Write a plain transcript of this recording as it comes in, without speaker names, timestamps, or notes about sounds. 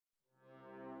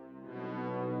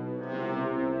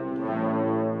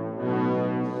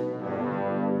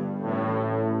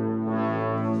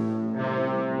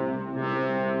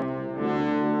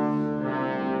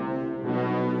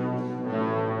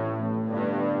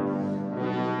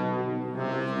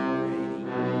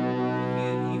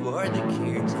the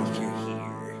caretaker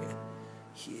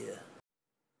here. Yeah.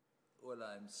 Well,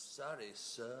 I'm sorry,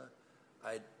 sir.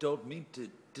 I don't mean to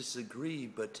disagree,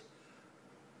 but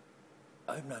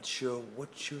I'm not sure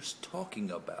what you're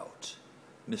talking about,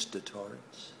 Mr.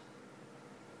 Torrance.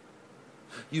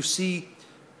 You see,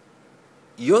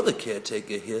 you're the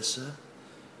caretaker here, sir.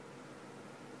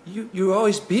 You've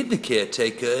always been the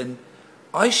caretaker, and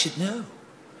I should know,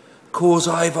 'cause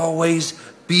I've always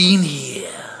been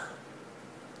here.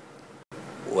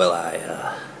 Well,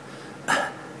 I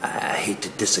hate to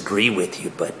disagree with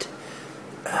you, but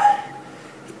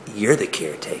you're the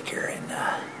caretaker, and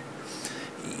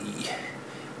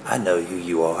I know who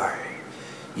you are.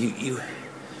 You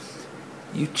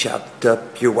chopped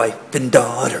up your wife and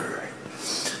daughter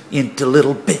into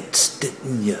little bits,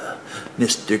 didn't you,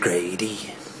 Mr.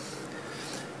 Grady?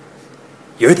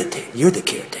 You're the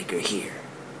caretaker here,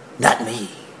 not me.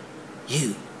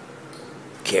 You,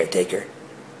 caretaker.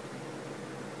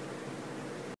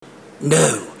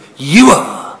 No, you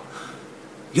are.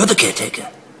 You're the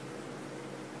caretaker.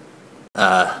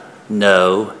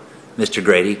 No, Mr.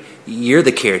 Grady, you're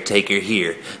the caretaker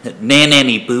here.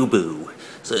 Nanny boo-boo.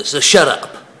 So shut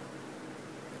up.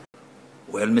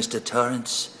 Well, Mr.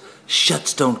 Torrance,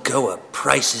 shuts don't go up,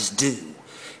 prices do.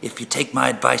 If you take my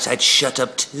advice, I'd shut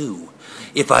up too,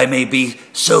 if I may be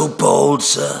so bold,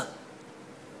 sir.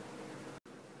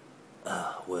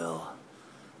 Well,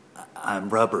 I'm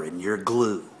rubber and you're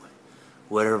glue.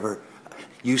 Whatever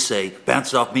you say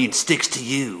bounces off me and sticks to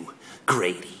you,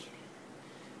 Grady.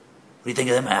 What do you think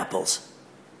of them apples?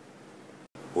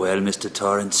 Well, Mr.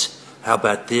 Torrance, how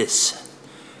about this?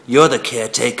 You're the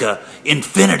caretaker,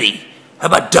 infinity. How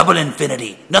about double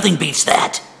infinity? Nothing beats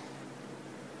that.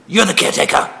 You're the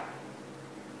caretaker.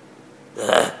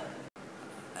 Well,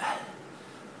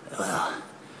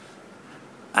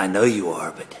 I know you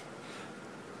are, but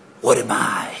what am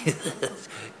I?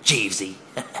 Jeevesy.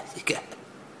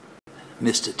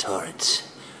 Mr. Torrance,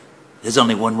 there's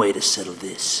only one way to settle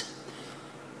this.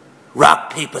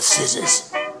 Rock, paper,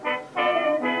 scissors.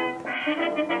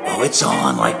 Oh, it's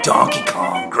on like Donkey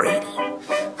Kong, Grady.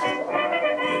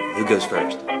 Who goes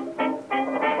first?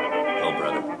 Oh,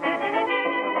 brother.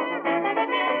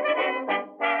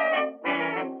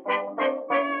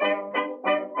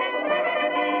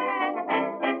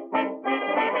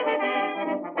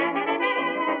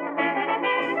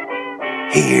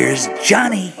 Here's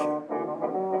Johnny.